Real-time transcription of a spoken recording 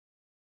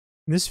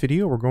In this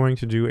video, we're going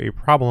to do a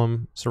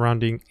problem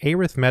surrounding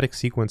arithmetic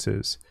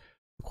sequences.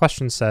 The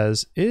question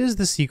says, is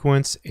the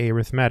sequence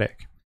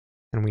arithmetic?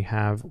 And we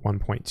have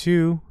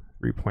 1.2,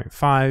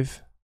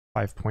 3.5,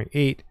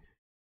 5.8,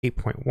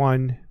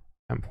 8.1,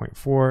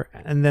 10.4,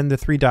 and then the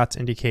three dots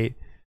indicate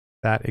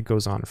that it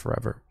goes on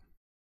forever.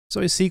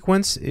 So a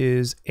sequence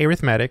is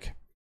arithmetic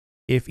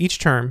if each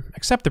term,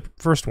 except the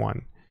first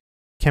one,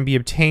 can be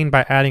obtained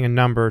by adding a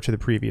number to the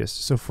previous.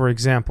 So for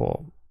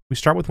example, we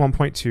start with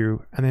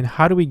 1.2, and then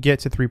how do we get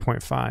to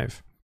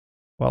 3.5?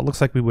 Well, it looks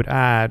like we would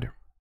add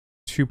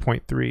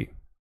 2.3.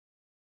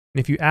 And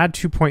if you add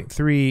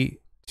 2.3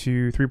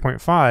 to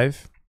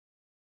 3.5,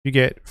 you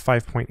get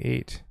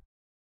 5.8.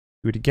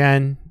 Do it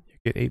again,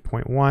 you get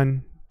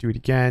 8.1. Do it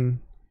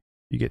again,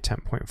 you get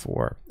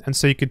 10.4. And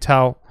so you could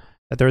tell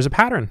that there is a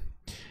pattern.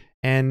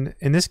 And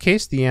in this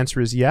case, the answer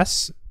is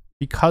yes.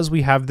 Because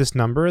we have this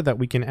number that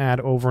we can add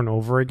over and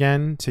over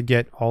again to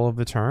get all of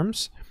the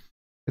terms,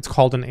 it's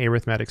called an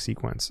arithmetic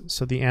sequence.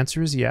 So the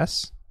answer is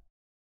yes.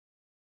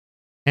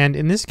 And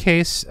in this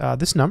case,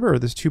 this number,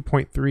 this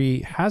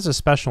 2.3, has a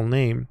special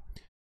name.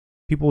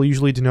 People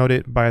usually denote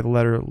it by the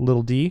letter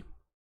little d.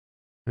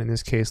 And in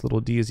this case, little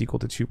d is equal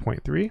to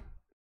 2.3.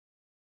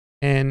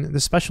 And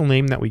the special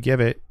name that we give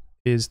it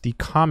is the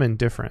common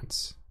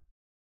difference.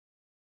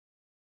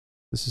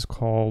 This is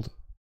called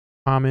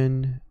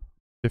common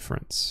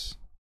difference.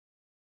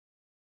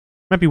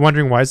 You might be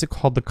wondering, why is it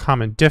called the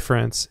common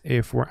difference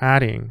if we're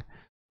adding?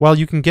 Well,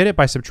 you can get it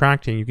by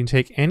subtracting. You can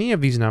take any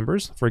of these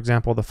numbers, for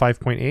example, the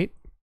 5.8,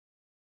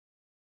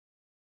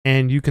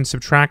 and you can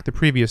subtract the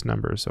previous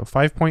number. So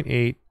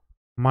 5.8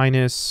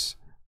 minus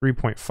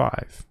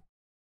 3.5.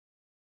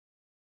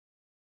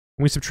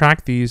 When we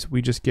subtract these,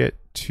 we just get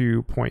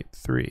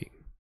 2.3.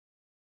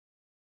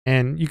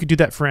 And you could do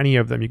that for any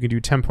of them. You can do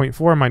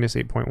 10.4 minus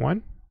 8.1.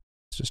 Let's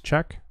just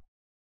check.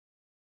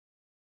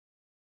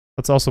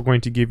 That's also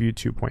going to give you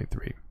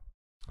 2.3.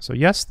 So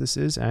yes, this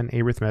is an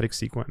arithmetic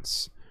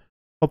sequence.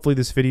 Hopefully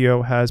this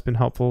video has been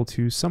helpful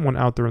to someone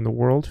out there in the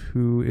world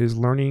who is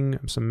learning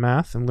some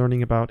math and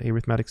learning about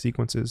arithmetic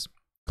sequences.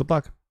 Good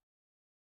luck.